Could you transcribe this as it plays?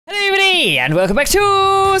Hey, and welcome back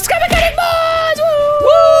to Squid Mechanic Mods!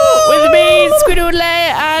 Woo! With me, Squidoodle,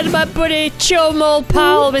 and my buddy, chum old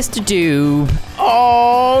pal, Mr. Doob.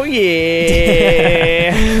 Oh,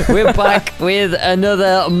 yeah! We're back with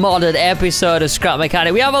another modded episode of Scrap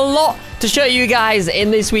Mechanic. We have a lot to show you guys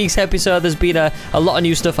in this week's episode. There's been a lot of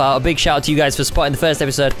new stuff out. A big shout out to you guys for spotting the first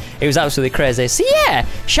episode. It was absolutely crazy. So yeah,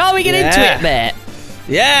 shall we get into it, mate?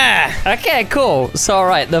 Yeah! Okay, cool. So,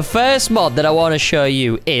 alright, the first mod that I want to show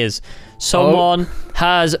you is someone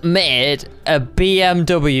has made a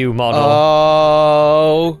BMW model.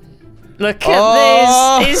 Oh. Look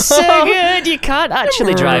at this. It's so good. You can't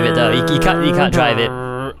actually drive it, though. You can't drive it.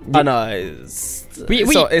 I know. It's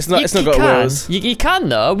not got wheels. You can,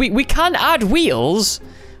 though. We can add wheels.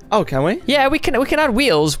 Oh, can we? Yeah, we can add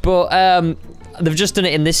wheels, but they've just done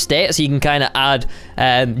it in this state, so you can kind of add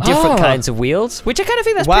different kinds of wheels, which I kind of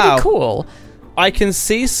think that's pretty cool. I can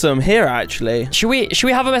see some here, actually. Should we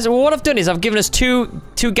have a mess? Well, what I've done is I've given us two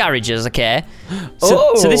garages, okay?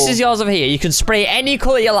 So this is yours over here. You can spray any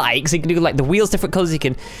color you like. So you can do like the wheels different colors. You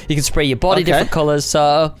can spray your body different colors.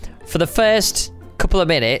 So for the first couple of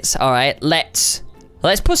minutes, all right, let's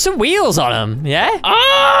put some wheels on them, yeah?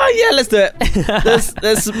 Ah, yeah, let's do it.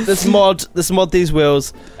 Let's mod these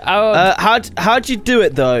wheels. How'd you do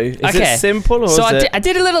it though? Is it simple or so is it? I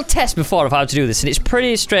did a little test before of how to do this, and it's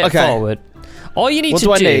pretty straightforward. All you need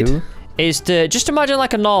to do is to just imagine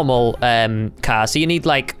like a normal car. So you need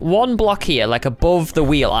like one block here, like above the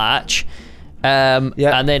wheel arch, and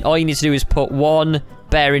then all you need to do is put one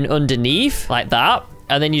bearing underneath, like that,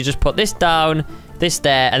 and then you just put this down, this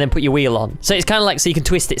there, and then put your wheel on. So it's kind of like, so you can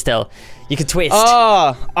twist it still. You can twist.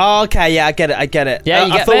 Oh, okay, yeah, I get it. Yeah,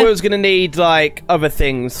 I thought we was gonna need like other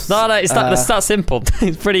things. No, it's that simple.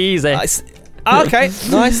 It's pretty easy. Okay,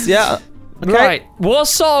 nice, yeah. Okay. Right, what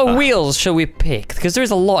sort of wheels shall we pick? Because there is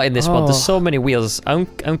a lot in this one. There's so many wheels. I'm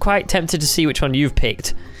quite tempted to see which one you've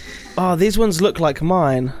picked. Oh, these ones look like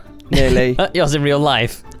mine, nearly. Yours in real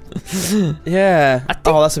life. Yeah.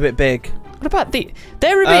 Oh, that's a bit big. What about the?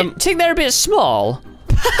 They're a bit. Do you think they're a bit small?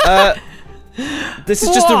 This is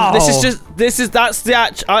just. That's the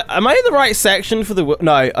actual. Am I in the right section for the?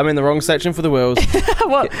 No, I'm in the wrong section for the wheels.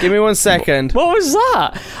 What? Give me 1 second. What was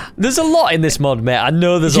that? There's a lot in this mod, mate. I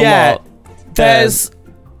know there's a lot. There's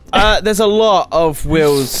a lot of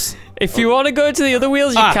wheels. If you want to go to the other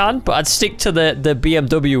wheels, you can, but I'd stick to the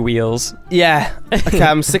BMW wheels. Yeah. Okay,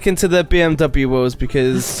 I'm sticking to the BMW wheels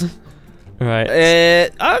because.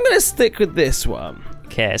 Right. I'm gonna stick with this one.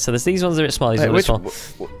 Okay, so there's these ones that are a bit small. These ones are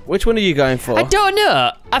small. Which one are you going for? I don't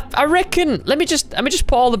know. I reckon. Let me just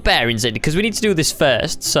put all the bearings in because we need to do this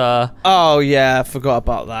first. So. Oh yeah, I forgot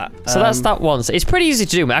about that. So that's that one. So it's pretty easy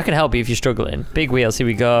to do, mate. I can help you if you're struggling. Big wheels. Here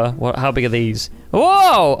we go. How big are these?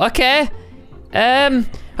 Whoa. Okay. I'm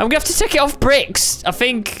gonna have to take it off bricks. I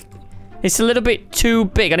think it's a little bit too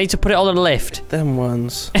big. I need to put it on a lift. Them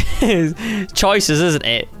ones. Choices, isn't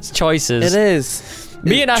it? It's choices. It is.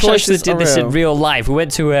 Me and Ash actually did this in real life. We went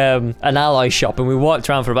to an alloy shop and we walked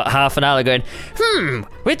around for about half an hour going,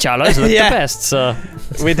 which alloys look the best? So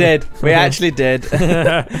we did. We actually did.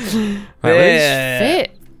 Right, where does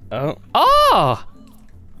fit? Oh!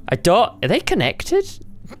 Are they connected?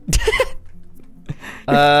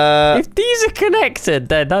 If these are connected,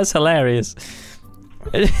 then that's hilarious.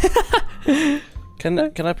 Can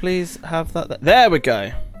I please have that? There we go.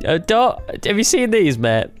 Have you seen these,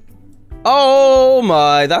 mate? Oh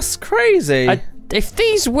my, that's crazy. If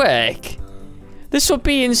these work, this would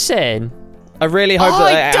be insane. I really hope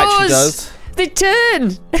that it actually does. They turn.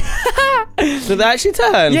 Do they actually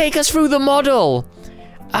turn? Yeah, it goes through the model.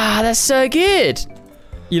 Ah, that's so good.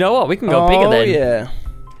 You know what? We can go bigger then. Oh yeah.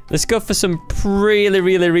 Let's go for some really,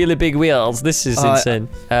 really, really big wheels. This is insane.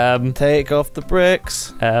 Take off the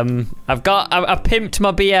bricks. I pimped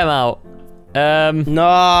my BM out.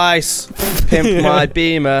 Nice. Pimp my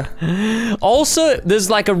Beamer. Also, there's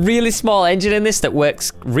like a really small engine in this that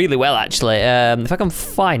works really well, actually. If I can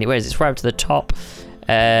find it, where is it? It's right up to the top.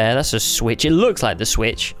 That's a switch. It looks like the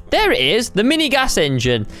switch. There it is. The mini gas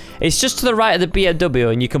engine. It's just to the right of the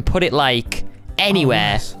BMW, and you can put it like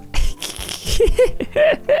anywhere. Oh, nice.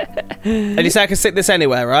 And you say I can stick this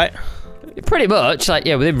anywhere, right? Pretty much. Like,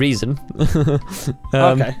 yeah, within reason.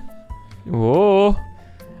 Okay. Whoa.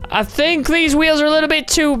 I think these wheels are a little bit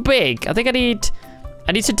too big. I think I need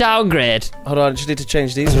to downgrade. Hold on, I just need to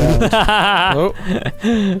change these around.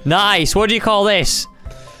 Nice. What do you call this?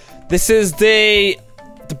 This is the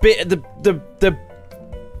big.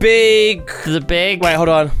 Wait, hold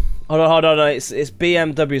on. No, it's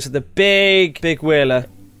BMW. So the big wheeler.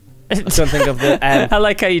 I don't think of the M. I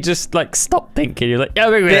like how you just like stop thinking. You're like, yeah,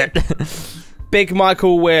 big wheeler. Big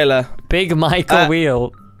Michael Wheeler. Big Michael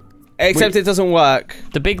Wheel. Except it doesn't work.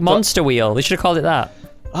 The big monster wheel. They should have called it that.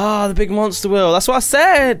 Ah, the big monster wheel. That's what I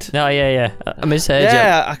said. No, yeah. I misheard you.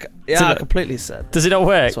 I completely said. Does it not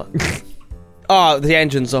work? Oh, the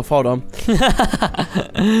engine's off. Hold on.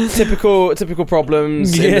 typical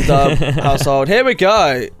problems in the Dub household. Here we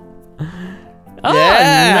go. Oh,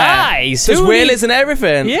 nice. There's wheelies and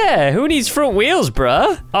everything. Yeah, who needs front wheels,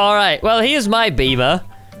 bruh? All right, well, here's my Beamer.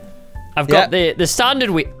 I've got the standard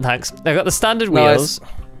wheel. Thanks. I've got the standard wheels.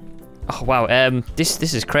 Oh, wow.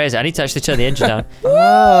 This is crazy. I need to actually turn the engine down.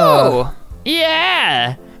 Oh.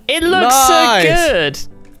 Yeah. It looks so good.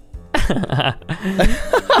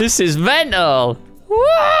 This is mental.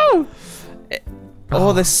 Woo!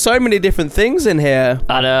 Oh, there's so many different things in here.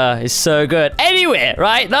 I know, it's so good. Anyway,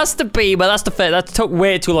 right, that's the Beamer, that's the fit. That took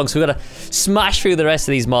way too long, so we've got to smash through the rest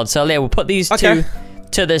of these mods. So yeah, we'll put these two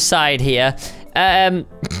to the side here. I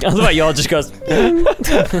love how yours just goes.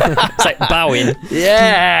 It's like bowing.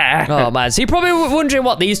 Yeah. Oh man, so you're probably wondering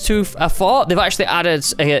what these two are for. They've actually added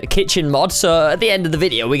a kitchen mod, so at the end of the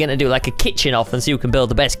video we're gonna do like a kitchen off and see who can build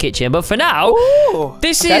the best kitchen. But for now,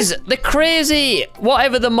 this is the crazy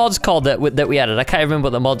whatever the mod's called that we added. I can't remember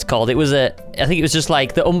what the mod's called. It was I think it was just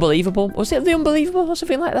like the unbelievable. Was it the unbelievable or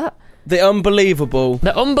something like that? The unbelievable.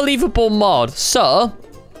 The unbelievable mod. So.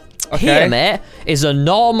 Here, mate, is a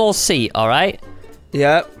normal seat, all right?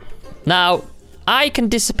 Yep. Now, I can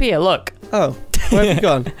disappear, look. Oh, where have you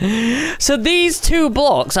gone? So these two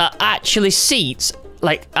blocks are actually seats,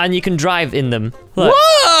 like, and you can drive in them. Look.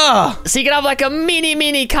 Whoa! So you can have like a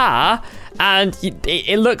mini car, and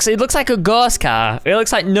it looks like a ghost car. It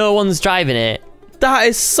looks like no one's driving it. That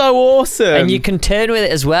is so awesome. And you can turn with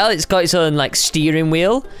it as well. It's got its own like steering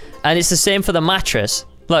wheel, and it's the same for the mattress.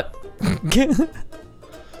 Look.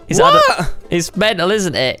 It's mental,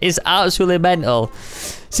 isn't it? It's absolutely mental.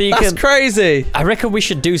 So That's crazy. I reckon we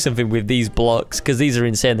should do something with these blocks because these are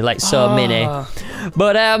insane. They're like so mini.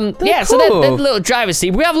 But yeah, so they're little driver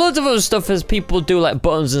seat. We have loads of other stuff as people do like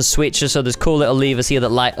buttons and switches. So there's cool little levers here that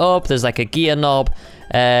light up. There's like a gear knob.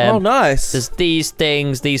 Oh, nice. There's these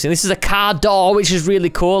things. This is a car door, which is really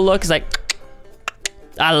cool. Look, it's like.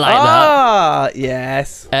 I like that. Ah,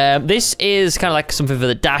 yes. This is kind of like something for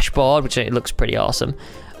the dashboard, which it looks pretty awesome.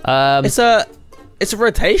 It's a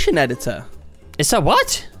rotation editor. It's a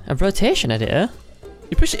what? A rotation editor?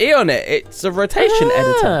 You push E on it. It's a rotation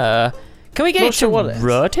editor. Can we get it to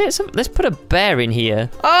rotate? Let's put a bear in here.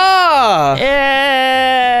 Ah!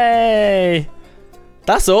 Yay!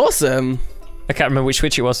 That's awesome. I can't remember which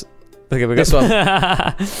switch it was. Okay, we got this one.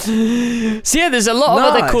 So yeah, there's a lot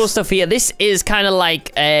of other cool stuff here. This is kind of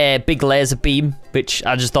like a big laser beam, which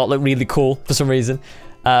I just thought looked really cool for some reason.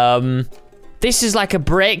 This is like a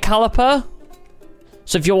brake caliper.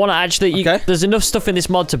 So if you want to actually, there's enough stuff in this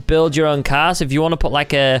mod to build your own car. So if you want to put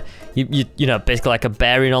like a, you know, basically like a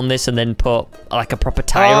bearing on this and then put like a proper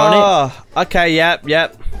tire on it. Oh, okay, yep.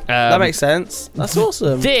 That makes sense. That's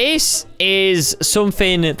awesome. This is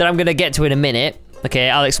something that I'm going to get to in a minute.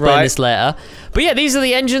 Okay, I'll explain this later. But yeah, these are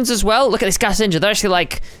the engines as well. Look at this gas engine. They're actually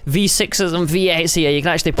like V6s and V8s here. You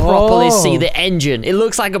can actually properly see the engine. It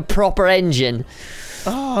looks like a proper engine.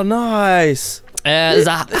 Oh, nice. There's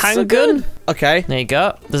a handgun. Okay. There you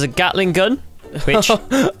go. There's a Gatling gun, which...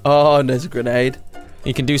 oh, and there's a grenade.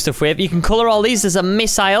 You can do stuff with. You can colour all these. There's a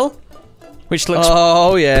missile, which looks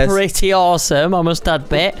pretty awesome, I must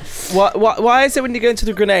admit. Why is it when you go into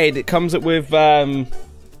the grenade, it comes up with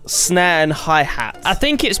snare and hi-hat? I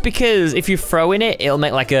think it's because if you throw in it, it'll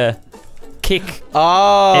make like a kick.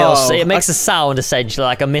 Oh. It makes a sound, essentially,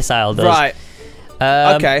 like a missile does. Right.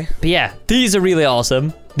 Okay. But yeah, these are really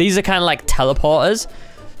awesome. These are kind of like teleporters.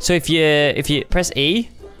 So if you press E,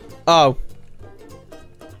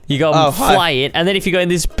 you go flying, and then if you go in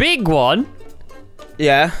this big one,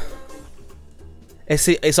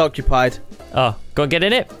 it's occupied. Oh, go and get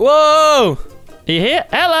in it. Whoa! Are you here?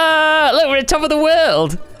 Hello! Look, we're at the top of the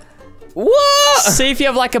world. What? See, if you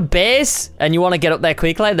have like a base and you want to get up there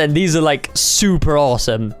quickly, then these are like super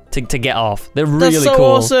awesome to get off. They're really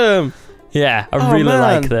cool. That's so awesome. Yeah, I really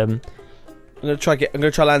like them. I'm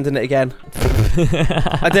gonna try landing it again.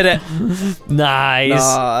 I did it. Nice.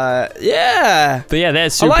 Yeah. But yeah, they're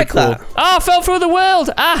super cool. That. Oh, I fell through the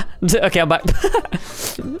world. Ah. Okay, I'm back. I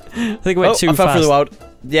think I went too fast. I fell through the world.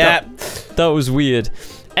 Yeah. That was weird.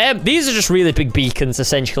 These are just really big beacons,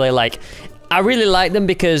 essentially. Like, I really like them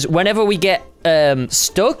because whenever we get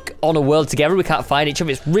stuck on a world together, we can't find each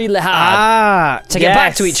other. It's really hard to get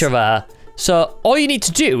back to each other. So all you need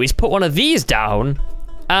to do is put one of these down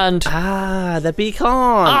and... the beacon.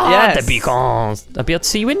 The beacons. I'll be able to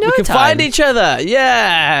see you in no time. We can find each other.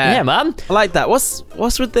 Yeah. Yeah, man. I like that. What's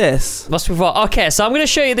with this? What's with what? Okay, so I'm going to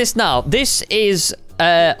show you this now. This is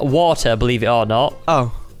water, believe it or not.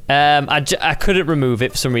 Oh. I couldn't remove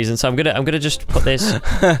it for some reason, so I'm gonna just put this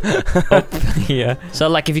up here. So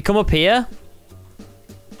like, if you come up here,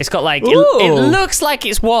 it's got like it looks like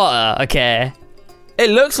it's water. Okay. It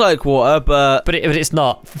looks like water, but it's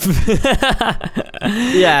not.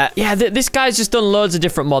 yeah. This guy's just done loads of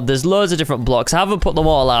different mods. There's loads of different blocks. I haven't put them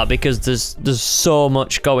all out because there's so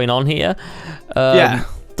much going on here. Yeah.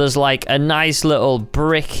 There's like a nice little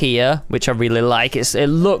brick here, which I really like. It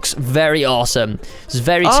looks very awesome. It's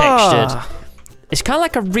very textured. It's kind of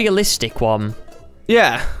like a realistic one.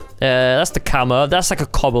 Yeah. That's the camo. That's like a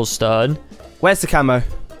cobblestone. Where's the camo?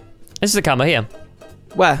 This is the camo here.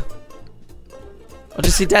 Where? I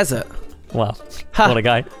just see desert. Wow. What a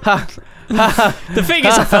guy. The thing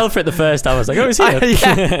is, I fell for it the first time. I was like, oh, it's here.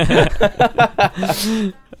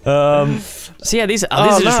 So yeah, these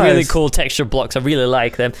are just really cool texture blocks. I really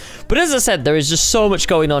like them. But as I said, there is just so much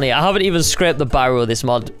going on here. I haven't even scraped the barrel of this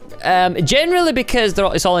mod. Generally because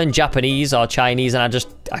it's all in Japanese or Chinese, and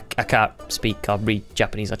I can't speak or read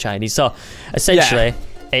Japanese or Chinese. So essentially,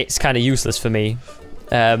 it's kind of useless for me.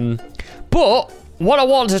 But what I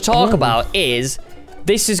wanted to talk about is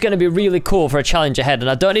this is going to be really cool for a challenge ahead, and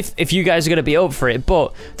I don't know if you guys are going to be up for it,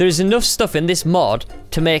 but there's enough stuff in this mod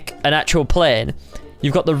to make an actual plane.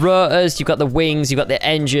 You've got the rotors, you've got the wings, you've got the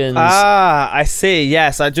engines. Ah, I see.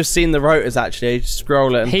 Yes, I've just seen the rotors actually. Just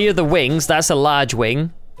scrolling. Here are the wings. That's a large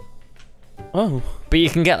wing. Oh. But you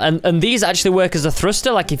can get... And these actually work as a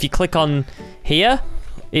thruster. Like, if you click on here,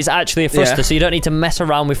 it's actually a thruster. So you don't need to mess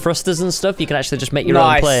around with thrusters and stuff. You can actually just make your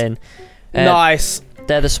own plane. Nice.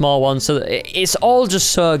 They're the small ones. So it's all just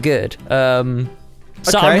so good.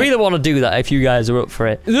 So I really want to do that if you guys are up for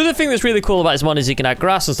it. The other thing that's really cool about this mod is you can add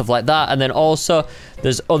grass and stuff like that. And then also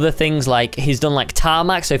there's other things like he's done like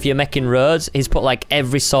tarmac. So if you're making roads, he's put like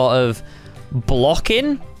every sort of block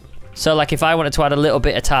in. So like if I wanted to add a little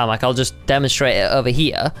bit of tarmac, I'll just demonstrate it over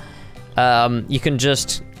here. You can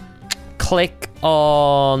just click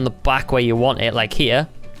on the back where you want it, like here.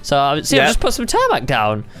 So I've just put some tarmac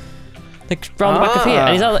down. Like around the back of here.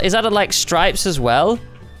 And he's added like stripes as well.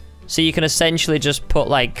 So you can essentially just put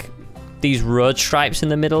like these road stripes in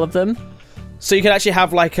the middle of them. So you can actually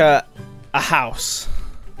have like a house.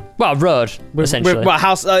 Well, a road, essentially. Well,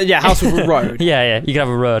 house with a road. yeah, you can have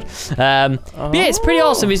a road. But yeah, it's pretty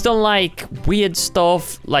awesome. He's done like weird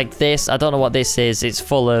stuff like this. I don't know what this is. It's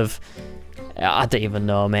full of... I don't even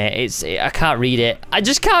know, mate. I can't read it. I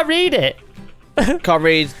just can't read it. Can't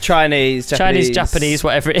read Chinese, Japanese,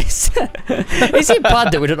 whatever it is. Is it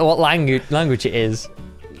bad that we don't know what language it is?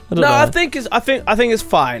 I think it's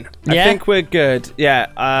fine. I think we're good.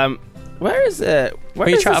 Yeah. Where is it? Where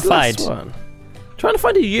are you trying to find? One? Trying to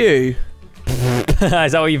find a U. Is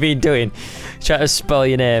that what you've been doing? Trying to spell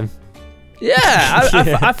your name. Yeah,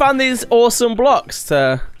 I found these awesome blocks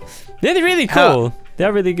to. Yeah, they're really cool.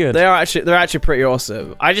 They're really good. They're actually pretty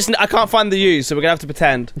awesome. I can't find the U, so we're gonna have to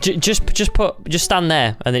pretend. Just stand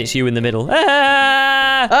there, and then it's you in the middle.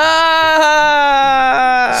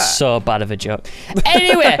 So bad of a joke.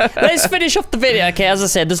 Anyway, let's finish off the video. Okay, as I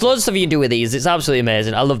said, there's loads of stuff you can do with these. It's absolutely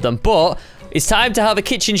amazing. I love them. But it's time to have a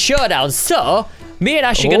kitchen showdown. So me and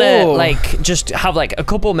Ash are gonna like just have like a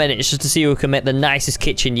couple minutes just to see who can make the nicest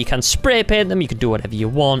kitchen. You can spray paint them. You can do whatever you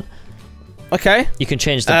want. Okay. You can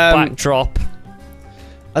change the backdrop.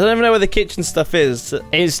 I don't even know where the kitchen stuff is.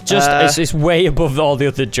 It's just it's way above all the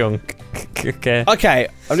other junk. Okay. Okay.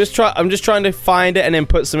 I'm just trying to find it and then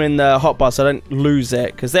put some in the hotbar so I don't lose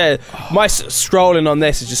it, because my scrolling on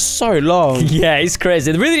this is just so long. Yeah, it's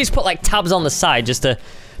crazy. They really need to put like tabs on the side just to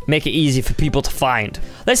make it easy for people to find.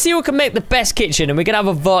 Let's see who can make the best kitchen, and we're gonna have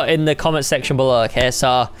a vote in the comment section below. Okay,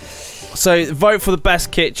 so vote for the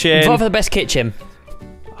best kitchen. Vote for the best kitchen.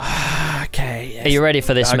 Okay. Yes. Are you ready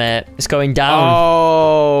for this, mate? It's going down.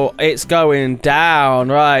 Oh, it's going down,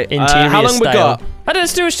 right? How long we got?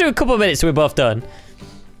 Let's do a couple of minutes so we're both done.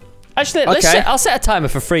 Actually, I'll set a timer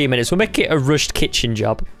for 3 minutes. We'll make it a rushed kitchen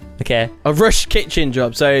job. Okay. A rushed kitchen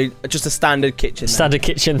job, so just a standard kitchen. Standard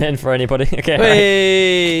kitchen then for anybody. Okay.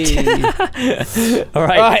 All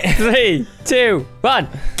right. 3, 2, 1.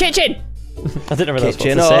 Kitchen. I didn't know what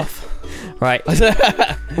kitchen I was off. Say. Right.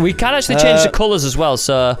 We can actually change the colours as well,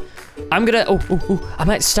 so I'm gonna I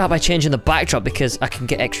might start by changing the backdrop because I can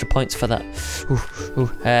get extra points for that.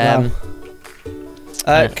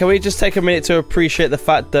 Can we just take a minute to appreciate the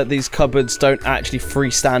fact that these cupboards don't actually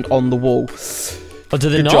freestand on the wall? Oh, do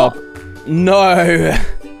they Good not? job. No.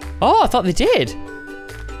 Oh, I thought they did.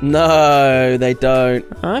 No, they don't.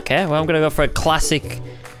 Okay, well, I'm gonna go for a classic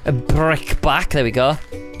brick back. There we go.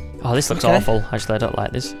 Oh, this looks awful. Actually, I don't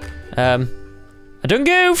like this. I done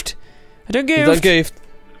goofed. You done goofed.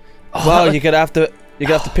 Oh, well, you're gonna have to You're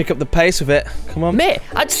gonna have to pick up the pace with it. Come on, mate.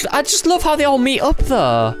 I just love how they all meet up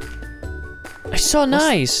though. It's so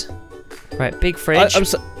nice. Right, big fridge.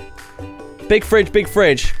 Big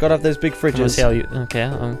fridge. Gotta have those big fridges. See how you, okay.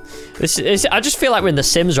 I just feel like we're in The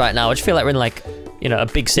Sims right now. I just feel like we're in like, you know, a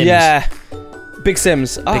Big Sims. Yeah. Big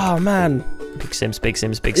Sims. Oh man. Big Sims.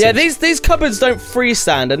 Yeah, these cupboards don't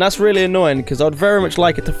freestand, and that's really annoying because I'd very much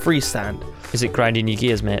like it to freestand. Is it grinding your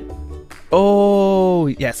gears, mate? Oh,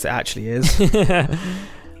 yes, it actually is. It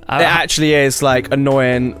actually is, like,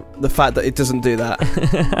 annoying, the fact that it doesn't do that.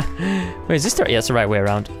 Wait, is this the... Yeah, it's the right way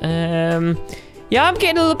around. Yeah, I'm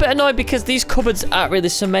getting a little bit annoyed because these cupboards aren't really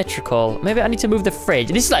symmetrical. Maybe I need to move the fridge.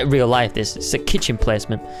 This is like real life, this. It's a kitchen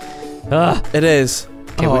placement. It is.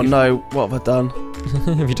 Okay, oh, no. What have I done?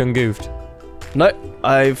 Have you done goofed? No,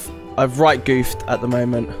 I've right goofed at the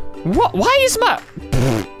moment. What? Why is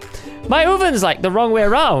my oven's like the wrong way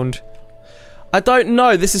around? I don't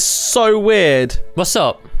know. This is so weird. What's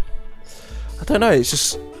up? I don't know. It's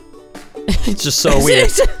just... It's just so weird.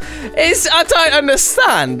 I don't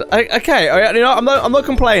understand. Okay, you know, I'm not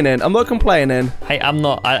complaining. I'm not complaining. Hey, I'm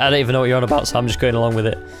not. I don't even know what you're on about, so I'm just going along with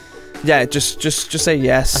it. Yeah, just say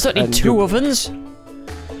yes. I don't need two ovens.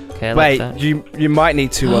 Okay, wait, you might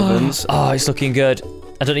need two ovens. Oh, it's looking good.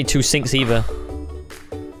 I don't need two sinks either.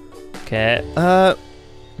 Okay.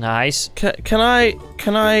 Nice. Can I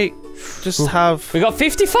just have... We got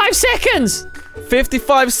 55 seconds.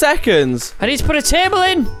 55 seconds. I need to put a table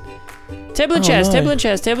in. Table and chairs, no. table and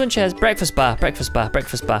chairs, table and chairs. Breakfast bar, breakfast bar,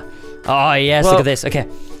 breakfast bar. Oh yes, well, look at this. Okay.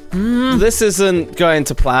 This isn't going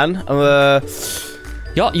to plan.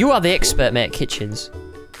 You are the expert, mate, at kitchens.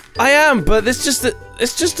 I am, but this just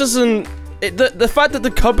doesn't. The fact that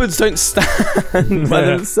the cupboards don't stand by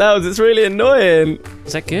themselves, it's really annoying.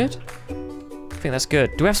 Is that good? I think that's good.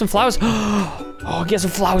 Do we have some flowers? Oh, get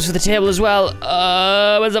some flowers for the table as well.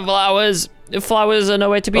 Where's the flowers? The flowers are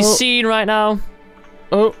nowhere to be seen right now.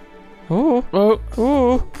 Oh. Oh. Oh.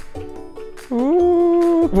 Oh.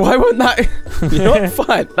 Oh. Why won't that? You know what?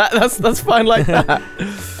 Fine. That's fine like that.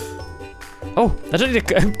 Oh, I don't need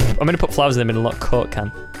to. I'm gonna put flowers in them in a lot Coke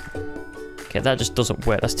can. Okay, that just doesn't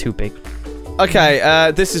work. That's too big.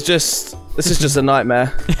 Okay, this is just a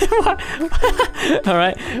nightmare. All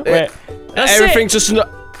right. Wait. Everything's just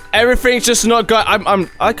not going.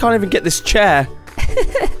 I can't even get this chair.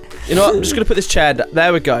 You know what? I'm just gonna put this chair.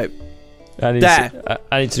 There we go. I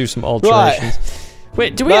need to do some alterations. Right.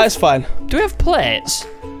 Wait, do we? No, it's fine. Do we have plates?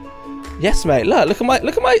 Yes, mate. Look at my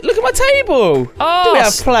table. Oh, do we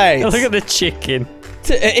have plates? Look at the chicken.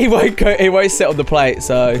 He won't sit on the plate.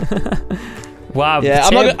 So. Wow. Yeah,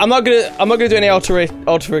 I'm not gonna do any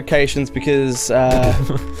alterations because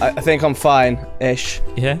I think I'm fine-ish.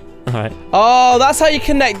 Yeah. All right. Oh, that's how you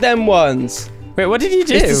connect them ones. Wait, what did you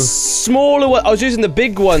do? It's the smaller one. I was using the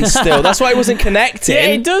big one still. That's why it wasn't connecting. Yeah,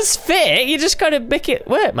 it does fit. You just gotta make it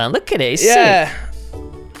work, man. Look at it. It's sick.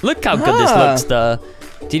 Look how good this looks, though.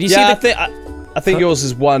 Did you see I think yours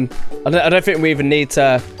is one. I don't think we even need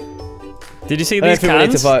to... Did you see these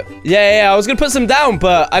cans? Yeah, I was gonna put some down,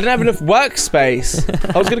 but I didn't have enough workspace.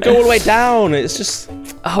 I was gonna go all the way down. It's just...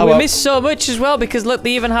 Oh, we missed so much as well, because look,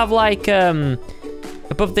 they even have like,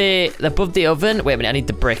 above the oven. Wait a minute, I need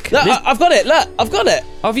the brick. Look, I've got it. Look, I've got it.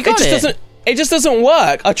 Oh, have you got it? It just doesn't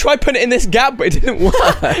work. I tried putting it in this gap, but it didn't work.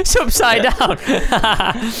 It's upside down.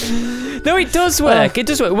 No, it does work. It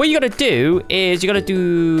does work. What you gotta do is you gotta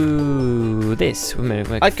do this.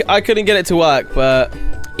 I couldn't get it to work, but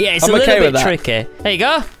yeah, it's a little bit tricky. There you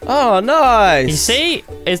go. Oh, nice. You see,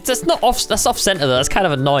 it's just not off. That's off center though. That's kind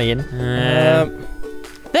of annoying. There,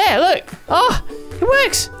 look. Oh, it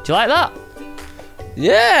works. Do you like that?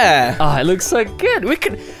 Yeah. Oh, it looks so good. We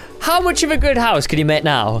could. How much of a good house can you make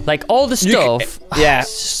now? Like all the stuff. Yeah.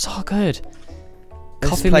 It's just so good.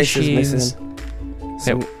 Coffee machines.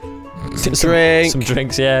 Some drinks. Some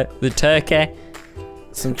drinks, yeah. The turkey.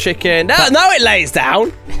 Some chicken. No, it lays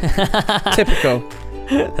down. Typical.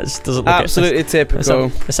 That just doesn't look absolutely typical.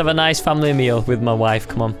 Let's have a nice family meal with my wife.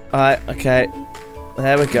 Come on. Alright, okay.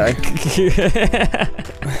 There we go.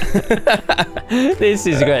 This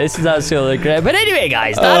is great. This is absolutely great. But anyway,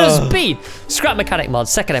 guys, that has been Scrap Mechanic Mod,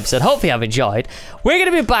 second episode. Hopefully you've enjoyed. We're going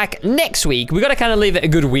to be back next week. We've got to kind of leave it a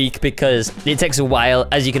good week because it takes a while,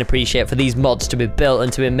 as you can appreciate, for these mods to be built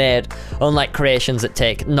and to be made, unlike creations that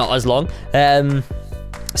take not as long.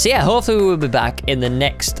 So yeah, hopefully we'll be back in the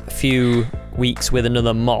next few weeks with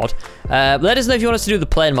another mod. Let us know if you want us to do the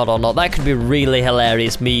plane mod or not. That could be really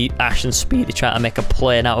hilarious. Me, Ash, and Speedy trying to make a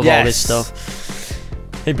plane out of all this stuff.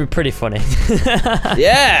 It'd be pretty funny.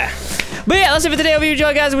 Yeah. But yeah, that's it for today. Hope you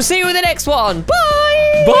enjoyed, guys. We'll see you in the next one.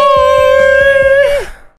 Bye. Bye.